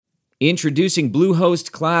Introducing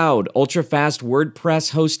Bluehost Cloud, ultra-fast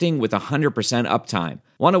WordPress hosting with 100% uptime.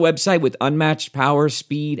 Want a website with unmatched power,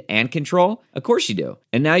 speed, and control? Of course you do.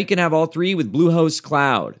 And now you can have all three with Bluehost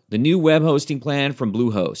Cloud, the new web hosting plan from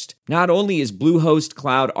Bluehost. Not only is Bluehost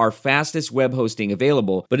Cloud our fastest web hosting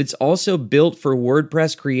available, but it's also built for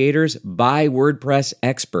WordPress creators by WordPress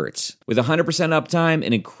experts. With 100% uptime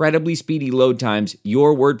and incredibly speedy load times,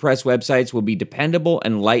 your WordPress websites will be dependable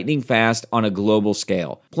and lightning fast on a global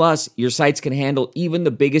scale. Plus, your sites can handle even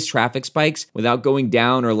the biggest traffic spikes without going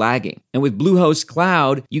down or lagging. And with Bluehost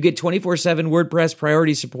Cloud, you get 24/7 WordPress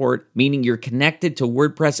priority support, meaning you're connected to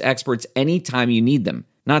WordPress experts anytime you need them.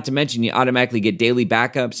 Not to mention, you automatically get daily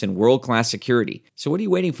backups and world-class security. So what are you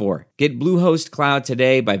waiting for? Get Bluehost Cloud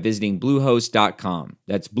today by visiting Bluehost.com.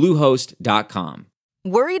 That's Bluehost.com.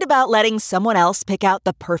 Worried about letting someone else pick out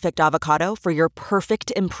the perfect avocado for your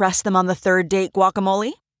perfect impress-them-on-the-third-date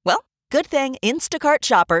guacamole? Well, good thing Instacart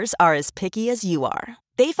shoppers are as picky as you are.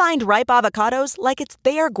 They find ripe avocados like it's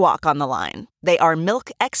their guac on the line. They are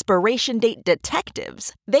milk expiration date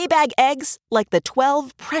detectives. They bag eggs like the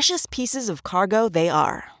 12 precious pieces of cargo they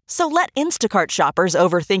are. So let Instacart shoppers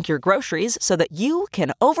overthink your groceries so that you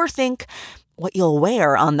can overthink what you'll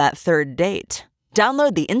wear on that third date.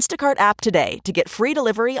 Download the Instacart app today to get free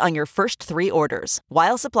delivery on your first 3 orders,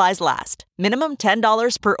 while supplies last. Minimum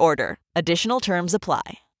 $10 per order. Additional terms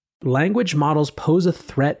apply. Language models pose a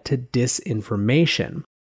threat to disinformation.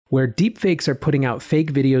 Where deepfakes are putting out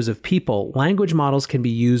fake videos of people, language models can be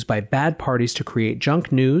used by bad parties to create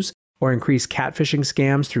junk news or increase catfishing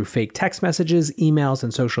scams through fake text messages, emails,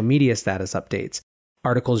 and social media status updates.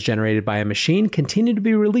 Articles generated by a machine continue to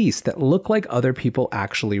be released that look like other people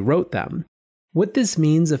actually wrote them. What this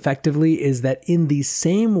means effectively is that in the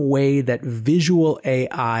same way that visual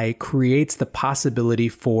AI creates the possibility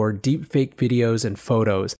for deepfake videos and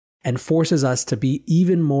photos, and forces us to be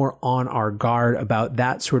even more on our guard about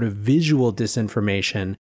that sort of visual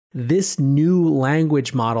disinformation, this new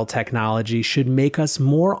language model technology should make us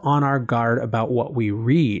more on our guard about what we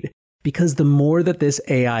read. Because the more that this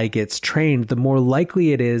AI gets trained, the more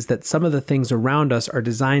likely it is that some of the things around us are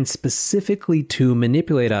designed specifically to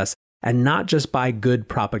manipulate us, and not just by good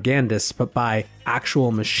propagandists, but by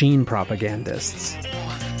actual machine propagandists.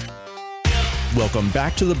 Welcome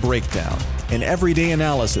back to The Breakdown, an everyday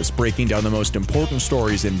analysis breaking down the most important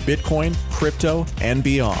stories in Bitcoin, crypto, and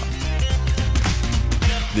beyond.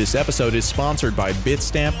 This episode is sponsored by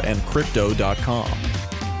Bitstamp and Crypto.com.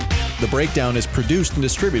 The Breakdown is produced and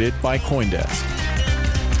distributed by CoinDesk.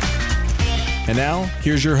 And now,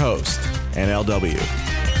 here's your host, NLW.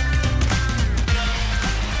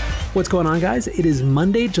 What's going on, guys? It is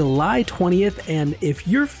Monday, July 20th, and if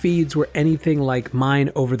your feeds were anything like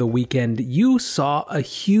mine over the weekend, you saw a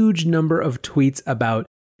huge number of tweets about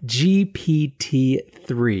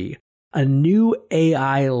GPT-3, a new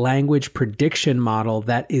AI language prediction model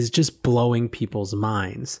that is just blowing people's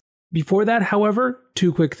minds. Before that, however,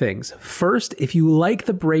 2 quick things. First, if you like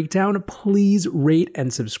The Breakdown, please rate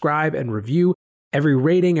and subscribe and review. Every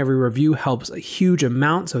rating, every review helps a huge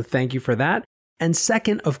amount, so thank you for that. And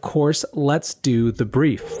second, of course, let's do the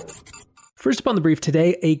brief. First up on the brief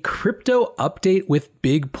today, a crypto update with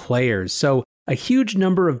big players. So a huge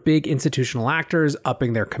number of big institutional actors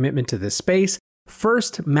upping their commitment to this space.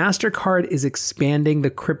 First, MasterCard is expanding the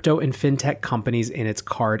crypto and fintech companies in its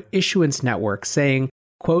card issuance network, saying,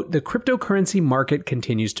 quote, "The cryptocurrency market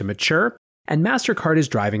continues to mature, and MasterCard is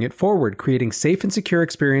driving it forward, creating safe and secure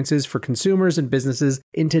experiences for consumers and businesses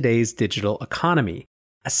in today's digital economy."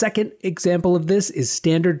 A second example of this is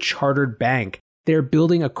Standard Chartered Bank. They're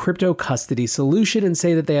building a crypto custody solution and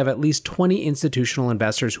say that they have at least 20 institutional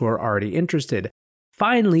investors who are already interested.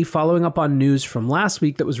 Finally, following up on news from last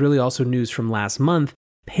week that was really also news from last month,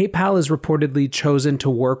 PayPal is reportedly chosen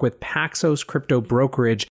to work with Paxos Crypto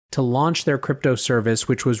Brokerage to launch their crypto service,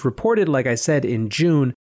 which was reported, like I said, in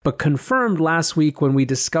June, but confirmed last week when we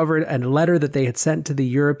discovered a letter that they had sent to the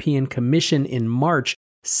European Commission in March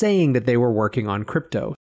saying that they were working on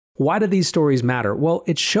crypto. Why do these stories matter? Well,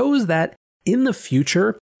 it shows that in the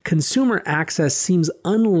future, consumer access seems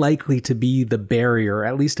unlikely to be the barrier, or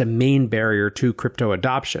at least a main barrier to crypto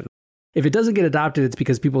adoption. If it doesn't get adopted, it's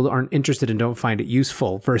because people aren't interested and don't find it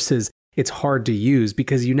useful versus it's hard to use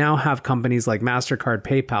because you now have companies like MasterCard,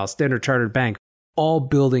 PayPal, Standard Chartered Bank, all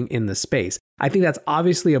building in the space. I think that's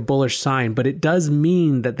obviously a bullish sign, but it does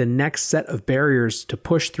mean that the next set of barriers to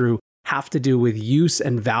push through have to do with use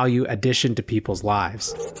and value addition to people's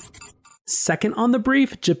lives. Second on the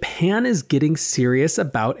brief, Japan is getting serious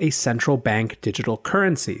about a central bank digital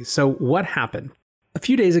currency. So what happened? A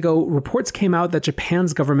few days ago, reports came out that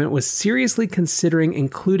Japan's government was seriously considering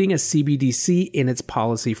including a CBDC in its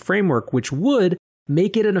policy framework, which would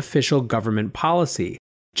make it an official government policy.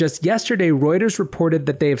 Just yesterday, Reuters reported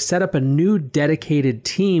that they have set up a new dedicated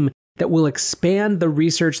team that will expand the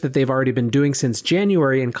research that they've already been doing since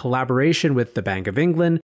January in collaboration with the Bank of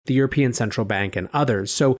England, the European Central Bank, and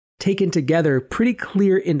others. So, taken together, pretty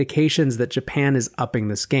clear indications that Japan is upping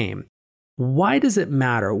this game. Why does it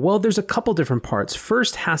matter? Well, there's a couple different parts.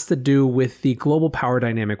 First has to do with the global power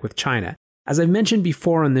dynamic with China. As I've mentioned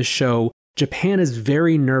before on this show, Japan is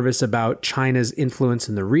very nervous about China's influence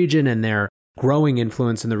in the region and their growing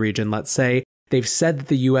influence in the region, let's say. They've said that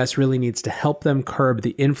the US really needs to help them curb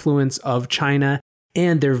the influence of China,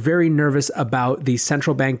 and they're very nervous about the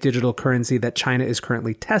central bank digital currency that China is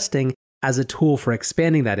currently testing as a tool for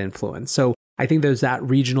expanding that influence. So I think there's that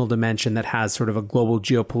regional dimension that has sort of a global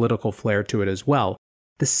geopolitical flair to it as well.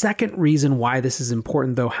 The second reason why this is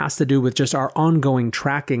important, though, has to do with just our ongoing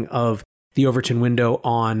tracking of the Overton window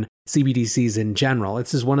on CBDCs in general.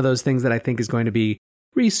 This is one of those things that I think is going to be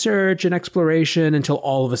research and exploration until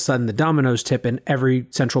all of a sudden the dominoes tip and every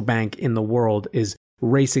central bank in the world is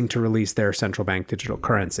racing to release their central bank digital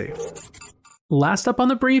currency. Last up on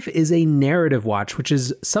the brief is a narrative watch, which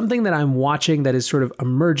is something that I'm watching that is sort of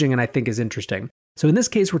emerging and I think is interesting. So in this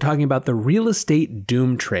case, we're talking about the real estate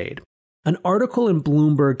doom trade. An article in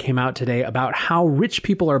Bloomberg came out today about how rich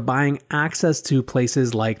people are buying access to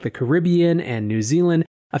places like the Caribbean and New Zealand,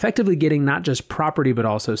 effectively getting not just property, but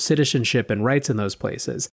also citizenship and rights in those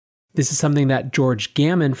places. This is something that George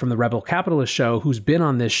Gammon from the Rebel Capitalist show, who's been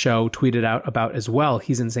on this show, tweeted out about as well.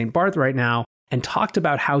 He's in St. Barth right now and talked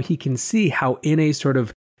about how he can see how in a sort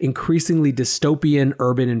of increasingly dystopian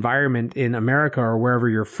urban environment in America or wherever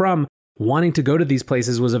you're from, wanting to go to these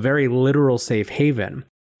places was a very literal safe haven.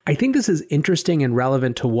 I think this is interesting and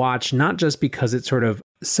relevant to watch, not just because it's sort of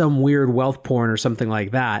some weird wealth porn or something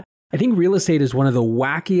like that. I think real estate is one of the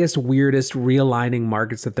wackiest, weirdest realigning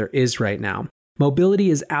markets that there is right now. Mobility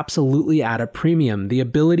is absolutely at a premium. The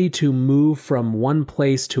ability to move from one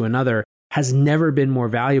place to another has never been more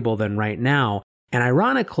valuable than right now. And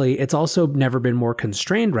ironically, it's also never been more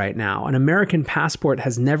constrained right now. An American passport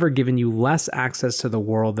has never given you less access to the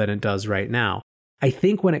world than it does right now. I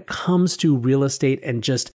think when it comes to real estate and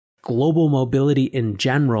just global mobility in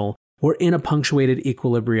general, we're in a punctuated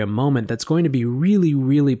equilibrium moment that's going to be really,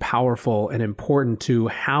 really powerful and important to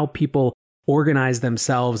how people organize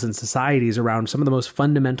themselves and societies around some of the most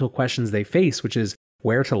fundamental questions they face, which is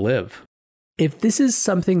where to live. If this is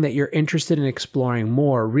something that you're interested in exploring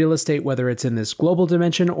more, real estate, whether it's in this global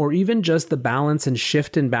dimension or even just the balance and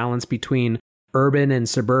shift in balance between urban and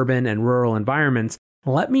suburban and rural environments,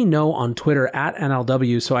 let me know on Twitter at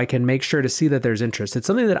NLW so I can make sure to see that there's interest. It's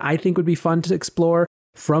something that I think would be fun to explore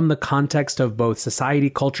from the context of both society,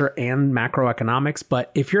 culture, and macroeconomics.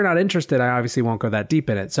 But if you're not interested, I obviously won't go that deep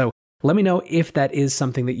in it. So let me know if that is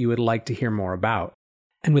something that you would like to hear more about.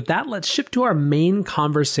 And with that, let's shift to our main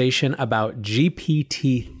conversation about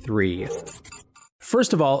GPT-3.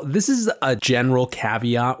 First of all, this is a general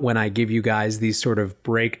caveat when I give you guys these sort of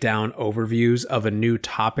breakdown overviews of a new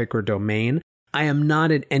topic or domain. I am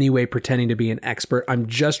not in any way pretending to be an expert. I'm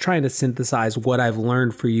just trying to synthesize what I've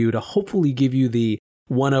learned for you to hopefully give you the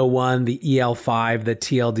 101, the EL5, the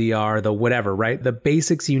TLDR, the whatever, right? The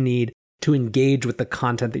basics you need to engage with the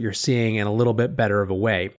content that you're seeing in a little bit better of a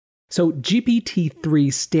way. So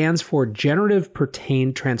GPT-3 stands for Generative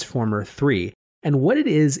Pertain Transformer 3. And what it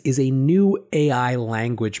is a new AI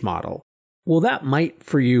language model. Well, that might,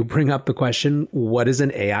 for you, bring up the question, what is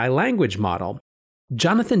an AI language model?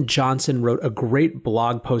 Jonathan Johnson wrote a great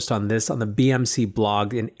blog post on this on the BMC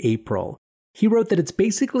blog in April. He wrote that it's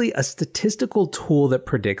basically a statistical tool that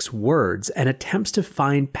predicts words and attempts to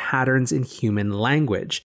find patterns in human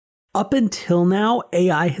language. Up until now,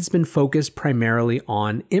 AI has been focused primarily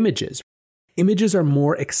on images. Images are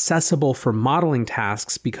more accessible for modeling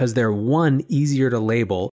tasks because they're, one, easier to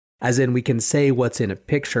label, as in we can say what's in a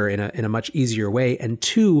picture in a much easier way, and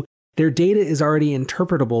two, their data is already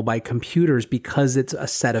interpretable by computers because it's a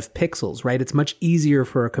set of pixels, right? It's much easier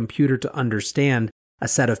for a computer to understand a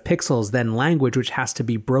set of pixels than language, which has to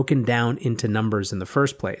be broken down into numbers in the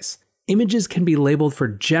first place. Images can be labeled for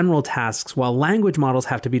general tasks, while language models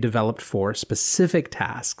have to be developed for specific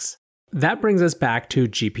tasks. That brings us back to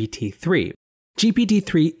GPT-3.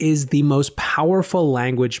 GPT-3 is the most powerful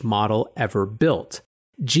language model ever built.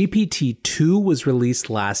 GPT-2 was released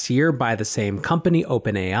last year by the same company,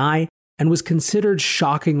 OpenAI, and was considered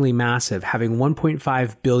shockingly massive, having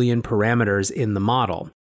 1.5 billion parameters in the model.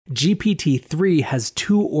 GPT-3 has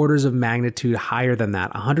 2 orders of magnitude higher than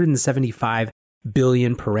that, 175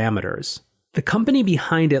 billion parameters. The company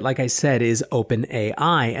behind it, like I said, is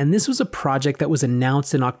OpenAI, and this was a project that was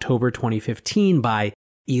announced in October 2015 by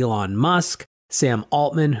Elon Musk, Sam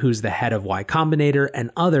Altman, who's the head of Y Combinator,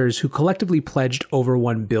 and others who collectively pledged over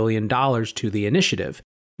 $1 billion to the initiative.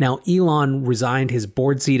 Now, Elon resigned his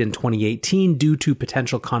board seat in 2018 due to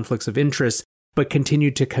potential conflicts of interest, but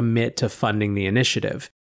continued to commit to funding the initiative.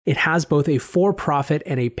 It has both a for-profit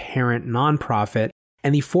and a parent nonprofit,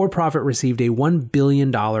 and the for-profit received a $1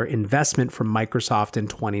 billion investment from Microsoft in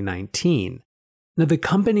 2019. Now, the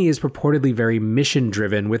company is purportedly very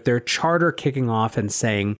mission-driven, with their charter kicking off and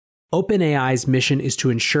saying, OpenAI's mission is to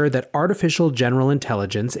ensure that artificial general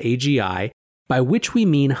intelligence, AGI, by which we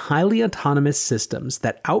mean highly autonomous systems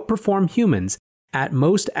that outperform humans at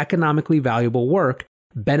most economically valuable work,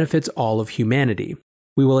 benefits all of humanity.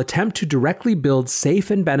 We will attempt to directly build safe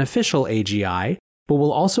and beneficial AGI, but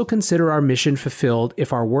will also consider our mission fulfilled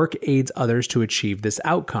if our work aids others to achieve this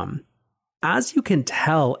outcome. As you can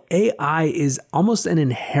tell, AI is almost an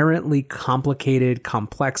inherently complicated,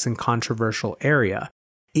 complex, and controversial area.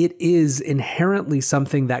 It is inherently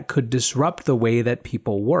something that could disrupt the way that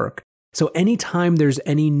people work. So anytime there's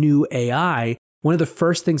any new AI, one of the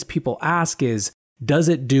first things people ask is, does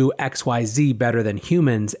it do XYZ better than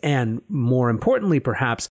humans? And more importantly,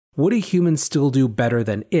 perhaps, what do humans still do better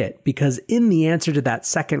than it? Because in the answer to that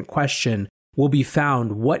second question will be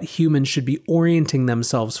found what humans should be orienting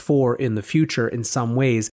themselves for in the future in some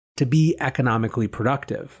ways to be economically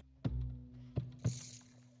productive.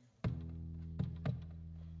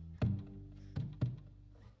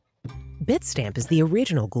 Bitstamp is the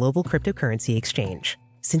original global cryptocurrency exchange.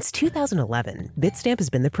 Since 2011, Bitstamp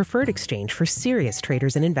has been the preferred exchange for serious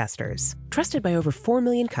traders and investors. Trusted by over 4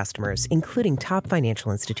 million customers, including top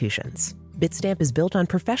financial institutions. Bitstamp is built on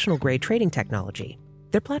professional-grade trading technology.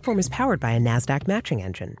 Their platform is powered by a NASDAQ matching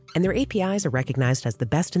engine, and their APIs are recognized as the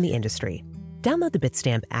best in the industry. Download the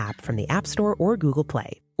Bitstamp app from the App Store or Google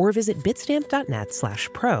Play, or visit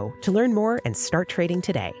bitstamp.net/pro to learn more and start trading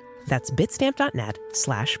today. That's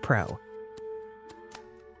bitstamp.net/pro.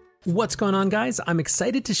 What's going on, guys? I'm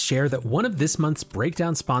excited to share that one of this month's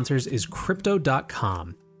breakdown sponsors is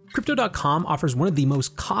Crypto.com. Crypto.com offers one of the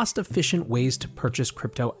most cost-efficient ways to purchase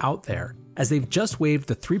crypto out there, as they've just waived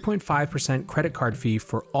the 3.5% credit card fee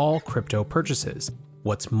for all crypto purchases.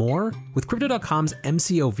 What's more, with Crypto.com's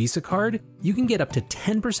MCO Visa card, you can get up to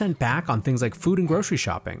 10% back on things like food and grocery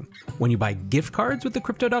shopping. When you buy gift cards with the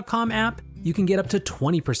Crypto.com app, you can get up to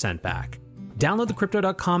 20% back. Download the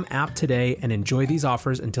Crypto.com app today and enjoy these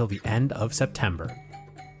offers until the end of September.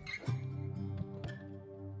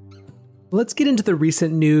 Let's get into the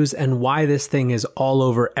recent news and why this thing is all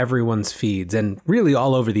over everyone's feeds and really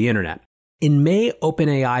all over the internet. In May,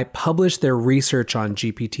 OpenAI published their research on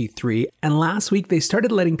GPT-3, and last week they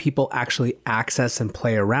started letting people actually access and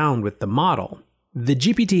play around with the model. The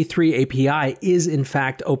GPT-3 API is in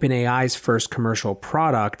fact OpenAI's first commercial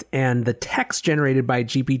product, and the text generated by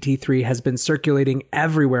GPT-3 has been circulating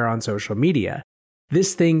everywhere on social media.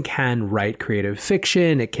 This thing can write creative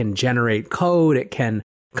fiction, it can generate code, it can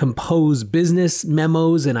compose business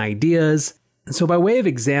memos and ideas. And so by way of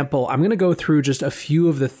example, I'm going to go through just a few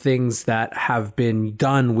of the things that have been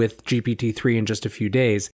done with GPT-3 in just a few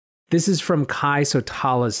days. This is from Kai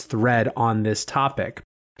Sotala's thread on this topic.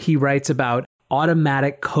 He writes about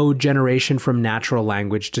automatic code generation from natural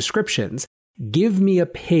language descriptions. Give me a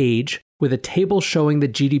page with a table showing the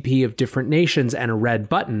GDP of different nations and a red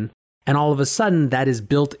button, and all of a sudden that is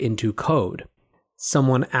built into code.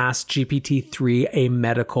 Someone asked GPT-3 a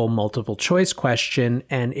medical multiple choice question,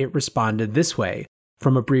 and it responded this way.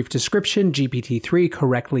 From a brief description, GPT-3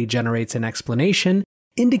 correctly generates an explanation,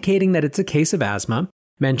 indicating that it's a case of asthma,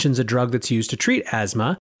 mentions a drug that's used to treat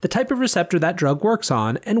asthma, the type of receptor that drug works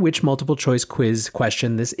on, and which multiple choice quiz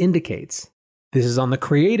question this indicates. This is on the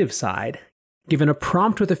creative side. Given a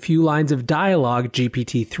prompt with a few lines of dialogue,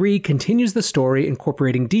 GPT-3 continues the story,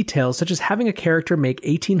 incorporating details such as having a character make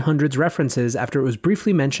 1800s references after it was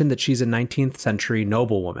briefly mentioned that she's a 19th century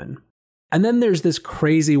noblewoman. And then there's this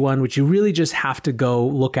crazy one, which you really just have to go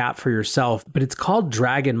look at for yourself, but it's called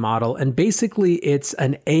Dragon Model, and basically it's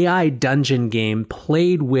an AI dungeon game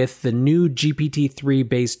played with the new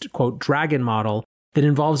GPT-3-based, quote, Dragon Model that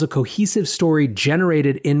involves a cohesive story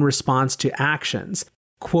generated in response to actions.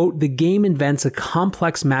 Quote, the game invents a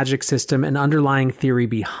complex magic system and underlying theory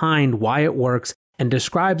behind why it works and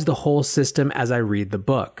describes the whole system as I read the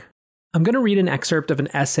book. I'm going to read an excerpt of an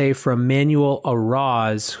essay from Manuel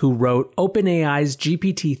Araz, who wrote, OpenAI's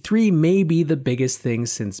GPT-3 may be the biggest thing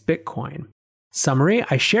since Bitcoin. Summary,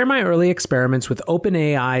 I share my early experiments with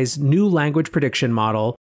OpenAI's new language prediction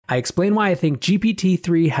model. I explain why I think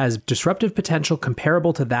GPT-3 has disruptive potential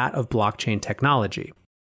comparable to that of blockchain technology.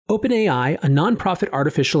 OpenAI, a nonprofit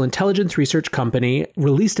artificial intelligence research company,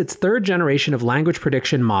 released its third generation of language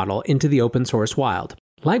prediction model into the open source wild.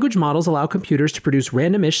 Language models allow computers to produce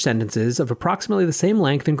random-ish sentences of approximately the same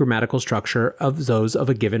length and grammatical structure of those of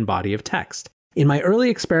a given body of text. In my early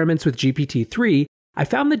experiments with GPT-3, I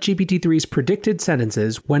found that GPT-3's predicted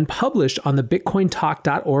sentences, when published on the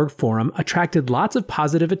bitcointalk.org forum, attracted lots of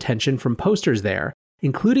positive attention from posters there,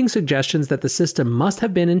 including suggestions that the system must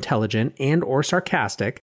have been intelligent and/or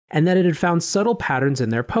sarcastic, and that it had found subtle patterns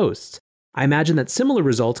in their posts. I imagine that similar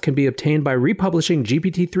results can be obtained by republishing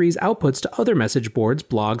GPT-3's outputs to other message boards,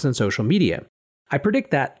 blogs, and social media. I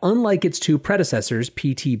predict that, unlike its two predecessors,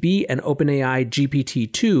 PTB and OpenAI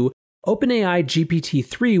GPT-2, OpenAI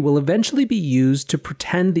GPT-3 will eventually be used to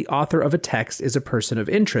pretend the author of a text is a person of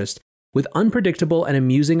interest, with unpredictable and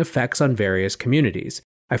amusing effects on various communities.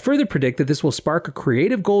 I further predict that this will spark a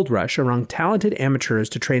creative gold rush among talented amateurs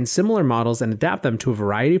to train similar models and adapt them to a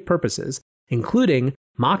variety of purposes, including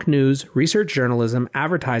mock news, research journalism,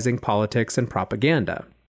 advertising, politics, and propaganda.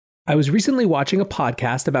 I was recently watching a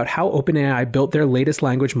podcast about how OpenAI built their latest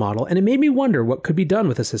language model, and it made me wonder what could be done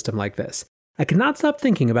with a system like this. I could not stop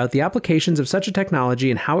thinking about the applications of such a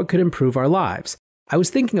technology and how it could improve our lives. I was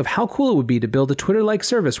thinking of how cool it would be to build a Twitter-like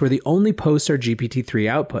service where the only posts are GPT-3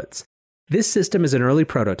 outputs. This system is an early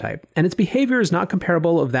prototype, and its behavior is not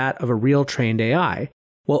comparable of that of a real trained AI.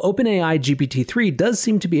 While OpenAI GPT-3 does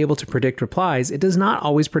seem to be able to predict replies, it does not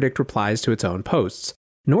always predict replies to its own posts.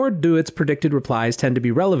 Nor do its predicted replies tend to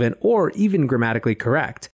be relevant or even grammatically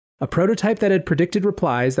correct. A prototype that had predicted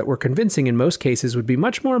replies that were convincing in most cases would be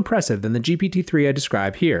much more impressive than the GPT-3 I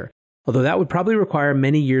describe here, although that would probably require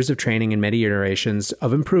many years of training and many iterations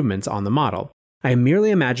of improvements on the model. I am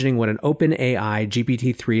merely imagining what an OpenAI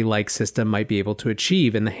GPT-3-like system might be able to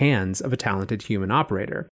achieve in the hands of a talented human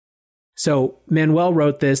operator. So Manuel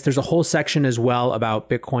wrote this. There's a whole section as well about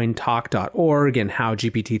bitcointalk.org and how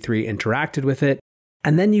GPT-3 interacted with it.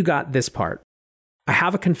 And then you got this part. I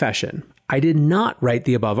have a confession. I did not write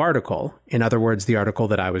the above article, in other words, the article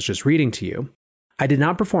that I was just reading to you. I did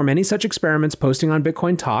not perform any such experiments posting on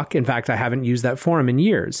Bitcoin Talk. In fact, I haven't used that forum in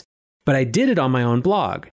years. But I did it on my own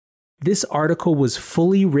blog. This article was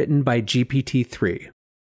fully written by GPT-3.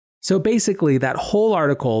 So basically, that whole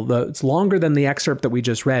article, that's longer than the excerpt that we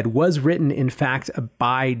just read, was written, in fact,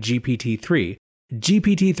 by GPT-3.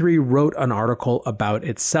 GPT-3 wrote an article about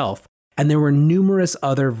itself. And there were numerous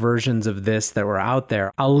other versions of this that were out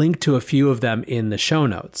there. I'll link to a few of them in the show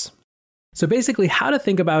notes. So basically, how to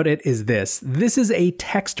think about it is this. This is a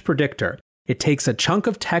text predictor. It takes a chunk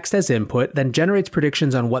of text as input, then generates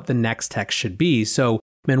predictions on what the next text should be. So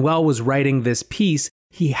Manuel was writing this piece.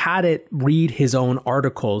 He had it read his own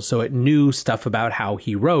articles, so it knew stuff about how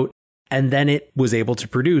he wrote, and then it was able to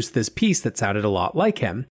produce this piece that sounded a lot like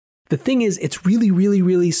him. The thing is, it's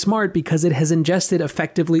really smart because it has ingested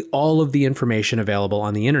effectively all of the information available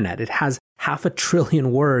on the internet. It has 500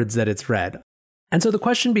 billion words that it's read. And so the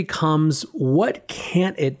question becomes, what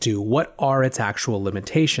can't it do? What are its actual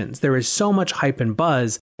limitations? There is so much hype and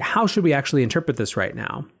buzz. How should we actually interpret this right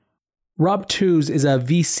now? Rob Tews is a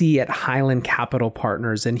VC at Highland Capital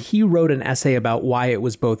Partners, and he wrote an essay about why it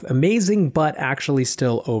was both amazing but actually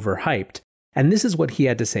still overhyped. And this is what he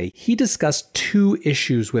had to say. He discussed two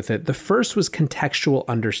issues with it. The first was contextual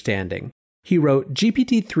understanding. He wrote,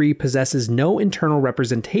 GPT-3 possesses no internal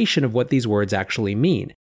representation of what these words actually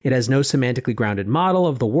mean. It has no semantically grounded model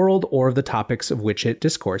of the world or of the topics of which it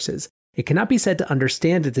discourses. It cannot be said to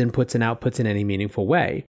understand its inputs and outputs in any meaningful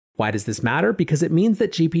way. Why does this matter? Because it means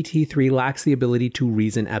that GPT-3 lacks the ability to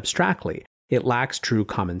reason abstractly. It lacks true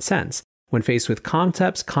common sense. When faced with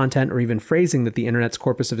concepts, content, or even phrasing that the internet's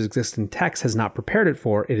corpus of existing text has not prepared it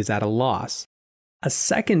for, it is at a loss. A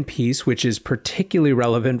second piece, which is particularly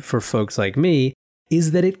relevant for folks like me,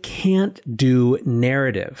 is that it can't do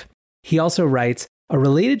narrative. He also writes, a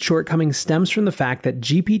related shortcoming stems from the fact that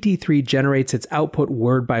GPT-3 generates its output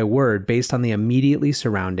word by word based on the immediately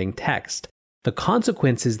surrounding text. The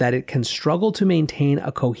consequence is that it can struggle to maintain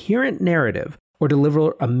a coherent narrative or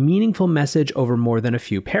deliver a meaningful message over more than a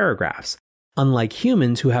few paragraphs. Unlike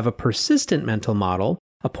humans who have a persistent mental model,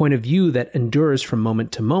 a point of view that endures from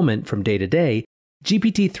moment to moment, from day to day,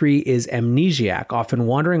 GPT-3 is amnesiac, often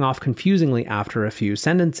wandering off confusingly after a few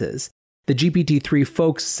sentences. The GPT-3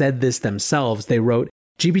 folks said this themselves. They wrote,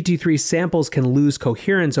 GPT-3 samples can lose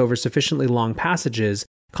coherence over sufficiently long passages,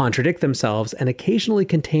 contradict themselves, and occasionally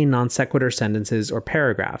contain non sequitur sentences or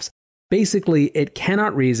paragraphs. Basically, it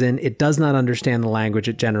cannot reason, it does not understand the language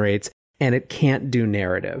it generates, and it can't do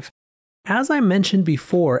narrative. As I mentioned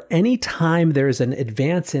before, anytime there's an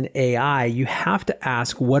advance in AI, you have to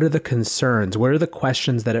ask, what are the concerns? What are the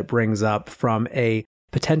questions that it brings up from a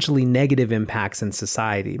potentially negative impacts in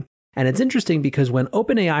society? And it's interesting because when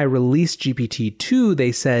OpenAI released GPT-2,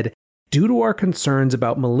 they said, due to our concerns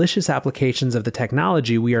about malicious applications of the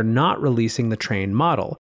technology, we are not releasing the trained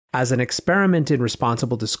model. As an experiment in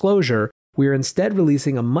responsible disclosure, we are instead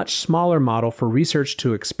releasing a much smaller model for research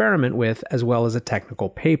to experiment with, as well as a technical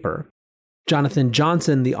paper. Jonathan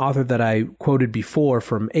Johnson, the author that I quoted before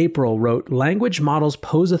from April, wrote, language models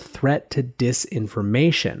pose a threat to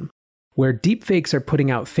disinformation. Where deepfakes are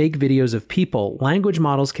putting out fake videos of people, language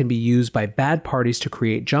models can be used by bad parties to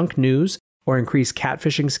create junk news or increase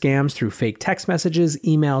catfishing scams through fake text messages,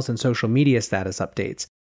 emails, and social media status updates.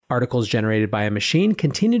 Articles generated by a machine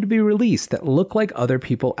continue to be released that look like other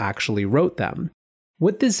people actually wrote them.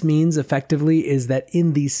 What this means effectively is that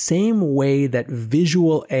in the same way that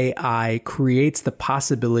visual AI creates the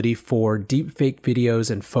possibility for deepfake videos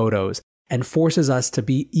and photos and forces us to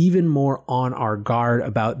be even more on our guard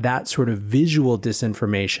about that sort of visual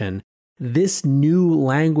disinformation, this new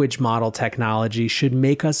language model technology should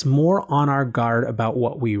make us more on our guard about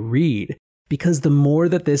what we read. Because the more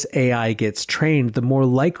that this AI gets trained, the more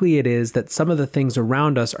likely it is that some of the things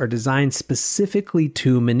around us are designed specifically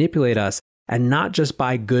to manipulate us, and not just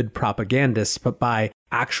by good propagandists, but by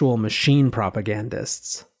actual machine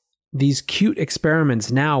propagandists. These cute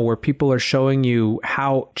experiments now where people are showing you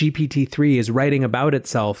how GPT-3 is writing about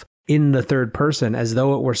itself in the third person as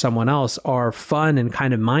though it were someone else are fun and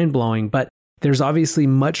kind of mind-blowing, but there's obviously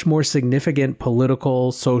much more significant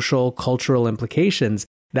political, social, cultural implications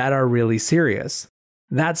that are really serious.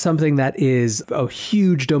 That's something that is a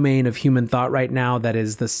huge domain of human thought right now. That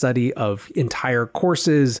is the study of entire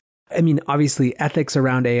courses. I mean, obviously, ethics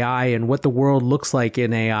around AI and what the world looks like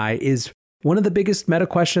in AI is one of the biggest meta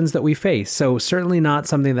questions that we face. So certainly not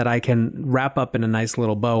something that I can wrap up in a nice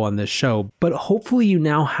little bow on this show. But hopefully you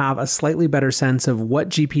now have a slightly better sense of what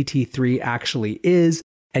GPT-3 actually is,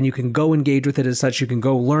 and you can go engage with it as such. You can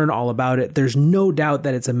go learn all about it. There's no doubt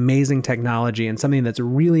that it's amazing technology and something that's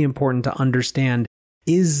really important to understand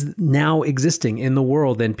is now existing in the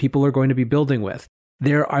world and people are going to be building with.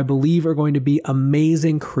 There, I believe, are going to be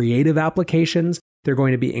amazing creative applications. There are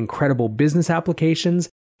going to be incredible business applications.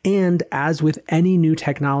 And as with any new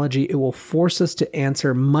technology, it will force us to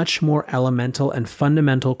answer much more elemental and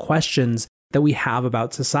fundamental questions that we have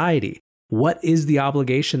about society. What is the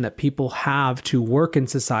obligation that people have to work in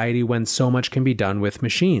society when so much can be done with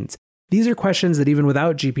machines? These are questions that even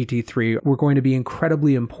without GPT-3 were going to be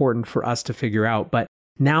incredibly important for us to figure out. But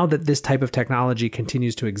now that this type of technology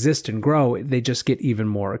continues to exist and grow, they just get even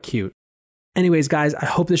more acute. Anyways, guys, I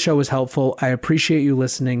hope this show was helpful. I appreciate you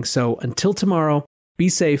listening. So until tomorrow, be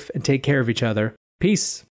safe and take care of each other.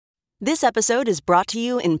 Peace. This episode is brought to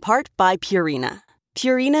you in part by Purina.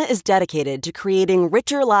 Purina is dedicated to creating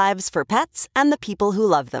richer lives for pets and the people who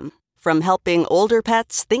love them. From helping older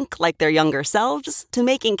pets think like their younger selves to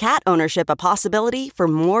making cat ownership a possibility for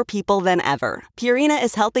more people than ever, Purina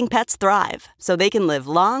is helping pets thrive so they can live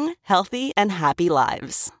long, healthy, and happy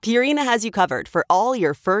lives. Purina has you covered for all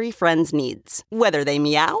your furry friends' needs, whether they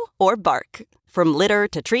meow or bark. From litter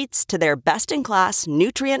to treats to their best-in-class,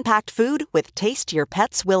 nutrient-packed food with taste your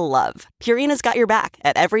pets will love, Purina's got your back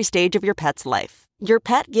at every stage of your pet's life. Your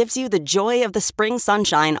pet gives you the joy of the spring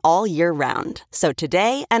sunshine all year round. So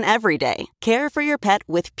today and every day, care for your pet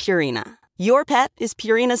with Purina. Your pet is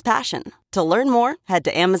Purina's passion. To learn more, head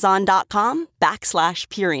to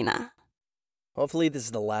amazon.com/Purina. Hopefully this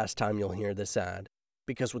is the last time you'll hear this ad.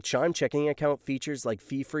 Because with Chime checking account features like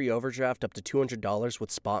fee-free overdraft up to $200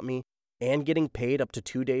 with SpotMe, and getting paid up to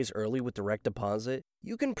 2 days early with direct deposit,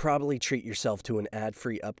 you can probably treat yourself to an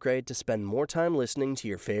ad-free upgrade to spend more time listening to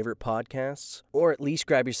your favorite podcasts, or at least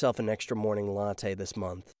grab yourself an extra morning latte this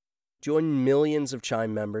month. Join millions of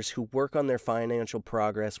Chime members who work on their financial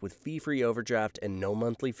progress with fee-free overdraft and no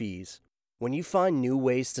monthly fees. When you find new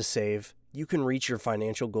ways to save, you can reach your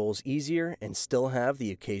financial goals easier and still have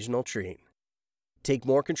the occasional treat. Take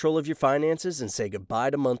more control of your finances and say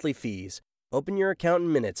goodbye to monthly fees. Open your account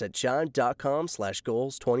in minutes at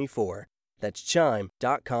chime.com/goals24. That's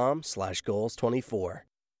chime.com/goals24.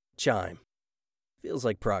 Chime. Feels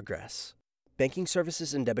like progress. Banking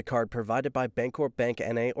services and debit card provided by Bancorp Bank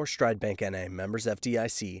N.A. or Stride Bank N.A. Members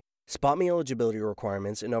FDIC. SpotMe eligibility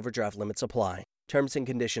requirements and overdraft limits apply. Terms and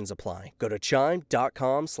conditions apply. Go to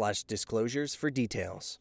chime.com/disclosures for details.